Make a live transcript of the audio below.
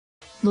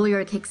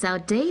Lawyer kicks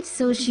out date,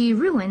 so she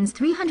ruins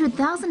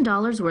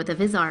 $300,000 worth of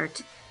his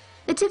art.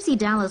 A tipsy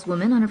Dallas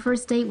woman on a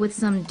first date with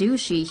some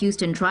douchey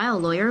Houston trial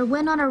lawyer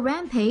went on a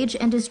rampage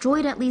and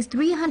destroyed at least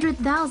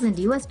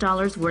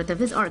 $300,000 worth of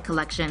his art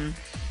collection.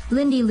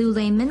 Lindy Lou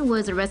Lehman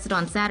was arrested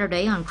on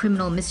Saturday on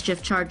criminal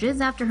mischief charges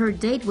after her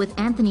date with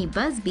Anthony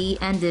Busby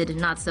ended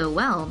not so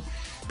well.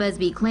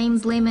 Busby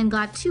claims Lehman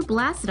got too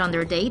blasted on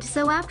their date,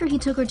 so after he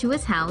took her to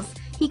his house,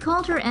 he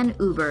called her an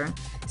Uber.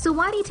 So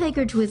why'd he take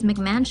her to his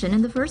McMansion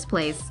in the first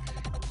place?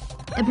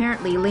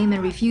 Apparently,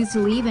 Lehman refused to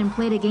leave and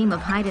played a game of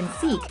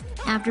hide-and-seek.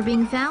 After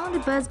being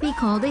found, Busby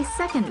called a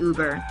second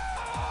Uber.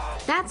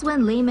 That's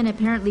when Lehman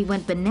apparently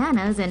went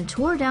bananas and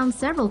tore down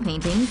several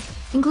paintings,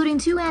 including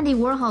 2 Andy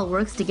Warhol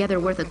works together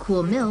worth a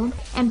cool mil,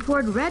 and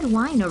poured red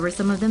wine over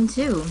some of them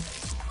too.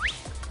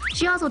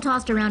 She also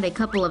tossed around a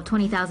couple of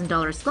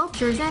 $20,000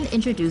 sculptures and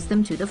introduced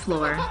them to the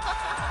floor.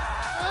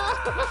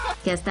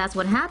 Guess that's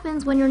what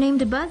happens when you're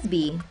named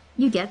Busby.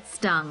 You get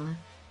stung.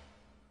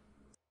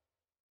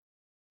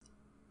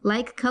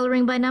 Like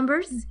coloring by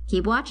numbers?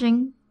 Keep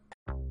watching.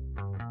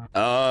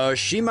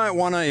 She might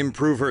want to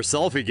improve her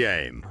selfie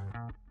game.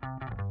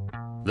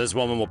 This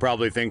woman will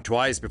probably think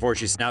twice before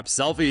she snaps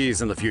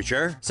selfies in the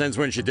future, since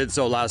when she did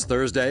so last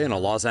Thursday in a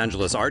Los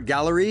Angeles art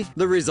gallery,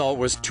 the result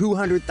was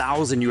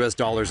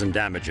 $200,000 in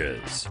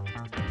damages.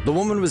 The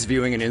woman was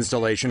viewing an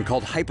installation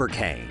called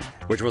Hypercane,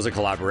 which was a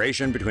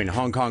collaboration between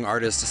Hong Kong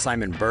artist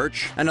Simon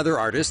Birch and other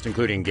artists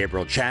including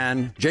Gabriel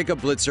Chan,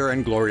 Jacob Blitzer,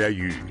 and Gloria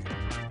Yu.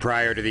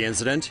 Prior to the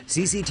incident,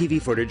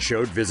 CCTV footage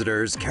showed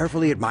visitors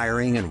carefully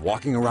admiring and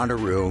walking around a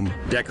room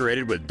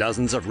decorated with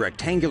dozens of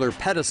rectangular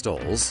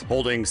pedestals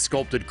holding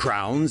sculpted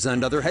crowns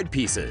and other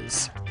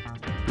headpieces.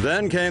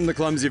 Then came the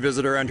clumsy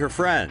visitor and her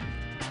friend.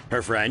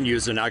 Her friend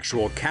used an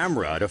actual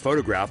camera to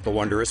photograph the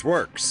wondrous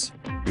works.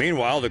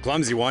 Meanwhile, the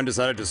clumsy one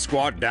decided to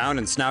squat down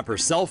and snap her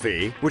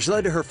selfie, which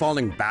led to her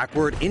falling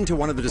backward into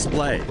one of the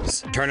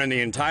displays, turning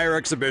the entire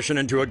exhibition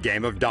into a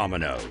game of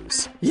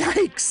dominoes.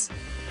 Yikes!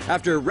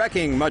 After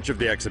wrecking much of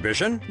the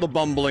exhibition, the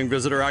bumbling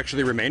visitor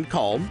actually remained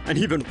calm and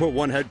even put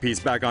one headpiece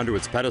back onto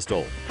its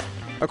pedestal.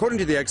 According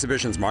to the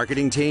exhibition's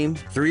marketing team,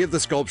 3 of the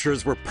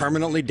sculptures were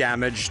permanently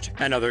damaged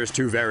and others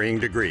to varying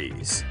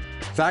degrees.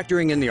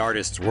 Factoring in the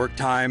artist's work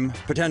time,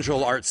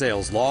 potential art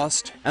sales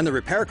lost, and the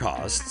repair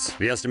costs,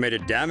 the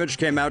estimated damage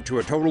came out to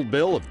a total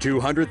bill of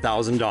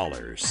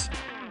 $200,000.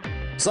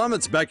 Some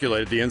had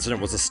speculated the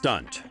incident was a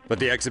stunt, but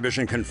the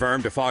exhibition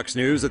confirmed to Fox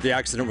News that the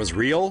accident was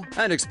real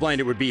and explained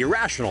it would be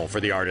irrational for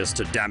the artists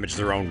to damage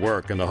their own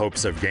work in the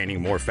hopes of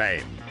gaining more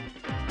fame.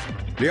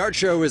 The art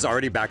show is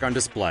already back on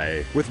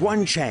display, with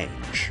one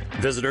change.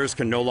 Visitors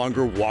can no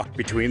longer walk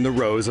between the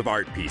rows of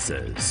art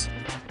pieces,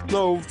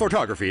 though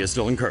photography is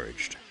still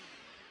encouraged.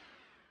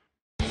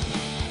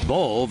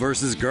 Bull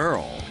versus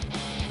girl.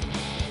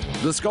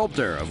 The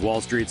sculptor of Wall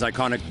Street's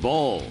iconic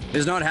bull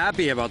is not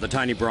happy about the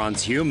tiny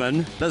bronze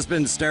human that's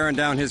been staring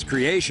down his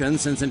creation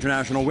since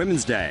International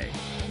Women's Day.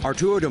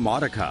 Arturo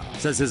Demotica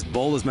says his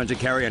bull is meant to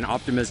carry an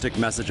optimistic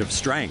message of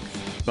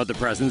strength, but the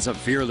presence of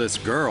fearless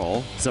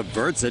girl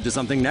subverts it to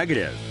something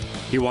negative.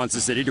 He wants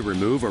the city to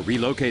remove or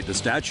relocate the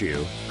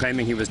statue,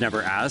 claiming he was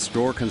never asked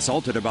or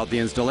consulted about the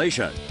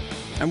installation.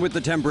 And with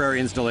the temporary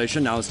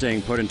installation now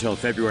staying put until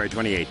February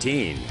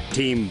 2018,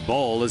 Team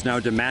Bull is now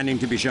demanding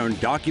to be shown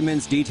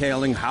documents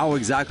detailing how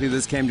exactly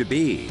this came to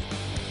be.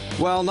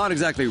 Well, not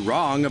exactly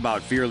wrong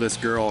about Fearless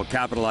Girl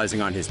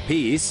capitalizing on his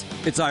piece.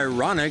 It's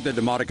ironic that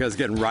Demotica is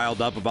getting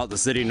riled up about the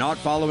city not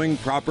following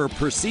proper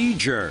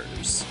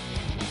procedures.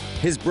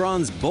 His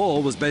bronze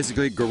bull was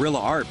basically guerrilla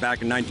art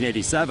back in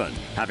 1987,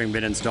 having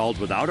been installed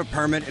without a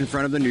permit in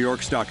front of the New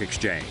York Stock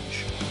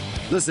Exchange.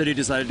 The city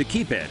decided to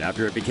keep it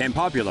after it became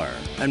popular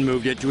and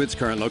moved it to its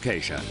current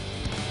location.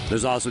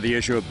 There's also the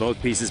issue of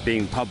both pieces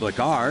being public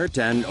art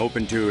and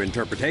open to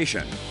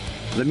interpretation.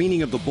 The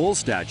meaning of the bull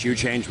statue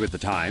changed with the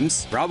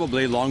times,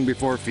 probably long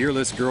before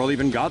Fearless Girl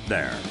even got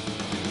there.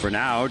 For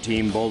now,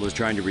 Team Bull is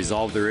trying to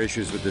resolve their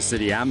issues with the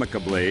city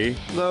amicably,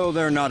 though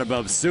they're not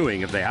above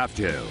suing if they have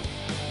to.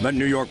 But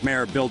New York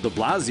Mayor Bill de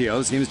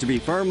Blasio seems to be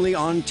firmly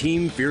on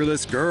Team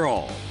Fearless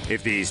Girl,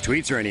 if these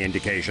tweets are any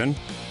indication.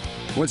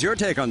 What's your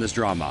take on this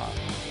drama?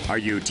 Are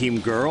you Team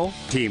Girl,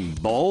 Team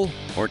Bull,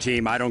 or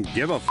Team I don't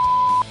give a f***?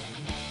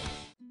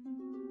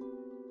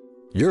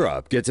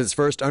 Europe gets its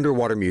first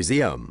underwater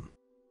museum.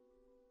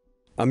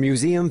 A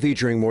museum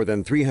featuring more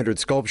than 300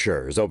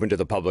 sculptures opened to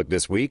the public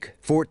this week,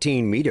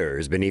 14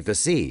 meters beneath the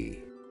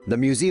sea. The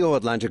Museo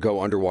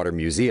Atlántico Underwater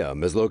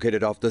Museum is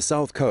located off the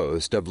south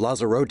coast of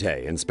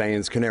Lanzarote in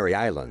Spain's Canary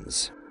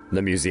Islands.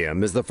 The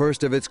museum is the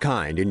first of its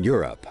kind in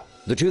Europe.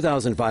 The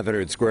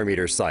 2,500 square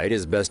meter site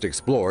is best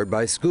explored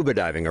by scuba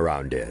diving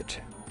around it.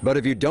 But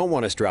if you don't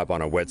want to strap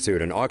on a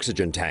wetsuit and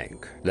oxygen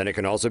tank, then it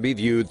can also be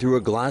viewed through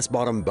a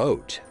glass-bottom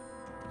boat.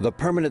 The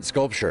permanent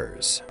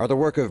sculptures are the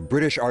work of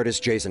British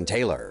artist Jason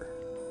Taylor.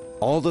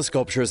 All the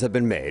sculptures have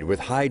been made with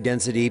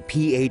high-density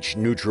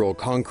pH-neutral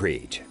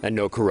concrete and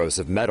no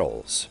corrosive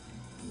metals.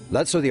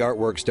 That's so the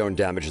artworks don't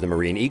damage the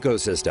marine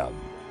ecosystem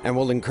and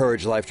will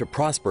encourage life to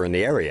prosper in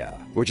the area,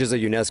 which is a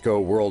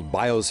UNESCO World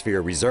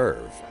Biosphere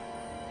Reserve.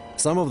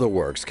 Some of the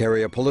works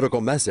carry a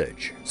political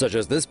message, such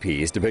as this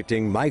piece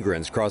depicting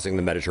migrants crossing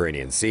the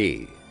Mediterranean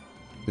Sea.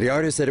 The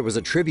artist said it was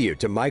a tribute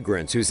to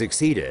migrants who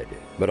succeeded,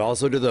 but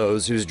also to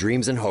those whose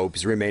dreams and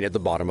hopes remain at the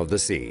bottom of the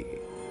sea.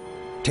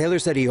 Taylor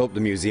said he hoped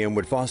the museum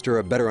would foster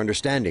a better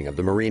understanding of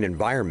the marine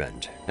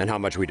environment and how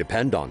much we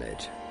depend on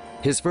it.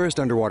 His first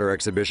underwater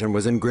exhibition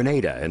was in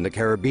Grenada in the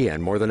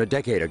Caribbean more than a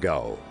decade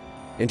ago.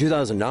 In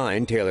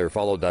 2009, Taylor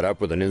followed that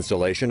up with an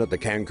installation at the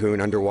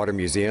Cancun Underwater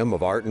Museum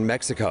of Art in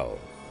Mexico.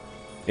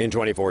 In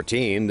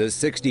 2014,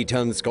 this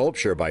 60-ton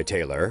sculpture by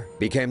Taylor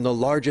became the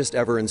largest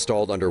ever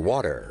installed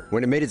underwater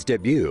when it made its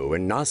debut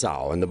in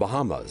Nassau in the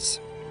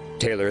Bahamas.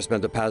 Taylor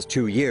spent the past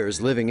 2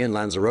 years living in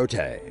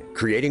Lanzarote,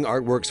 creating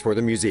artworks for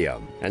the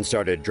museum, and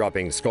started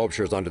dropping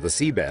sculptures onto the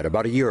seabed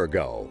about a year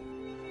ago.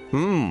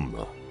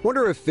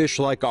 Wonder if fish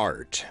like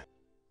art.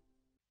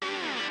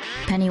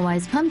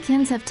 Pennywise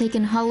pumpkins have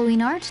taken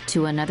Halloween art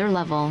to another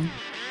level.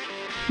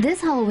 This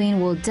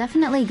Halloween will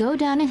definitely go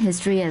down in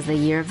history as the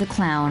year of the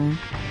clown.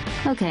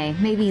 Okay,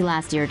 maybe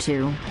last year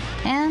too.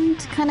 And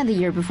kind of the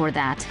year before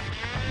that.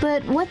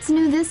 But what's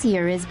new this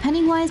year is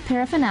Pennywise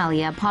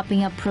paraphernalia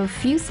popping up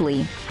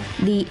profusely.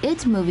 The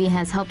It movie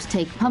has helped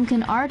take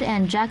pumpkin art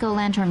and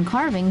jack-o'-lantern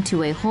carving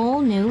to a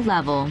whole new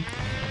level.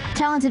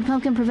 Talented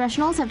pumpkin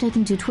professionals have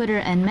taken to Twitter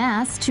en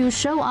masse to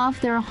show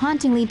off their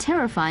hauntingly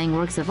terrifying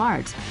works of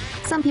art.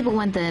 Some people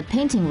went the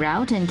painting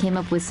route and came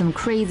up with some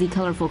crazy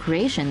colorful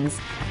creations,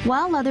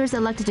 while others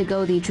elected to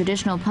go the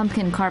traditional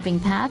pumpkin carving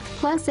path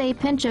plus a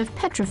pinch of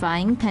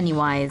petrifying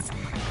Pennywise.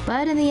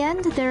 But in the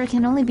end, there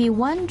can only be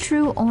one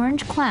true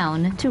orange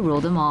clown to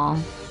rule them all.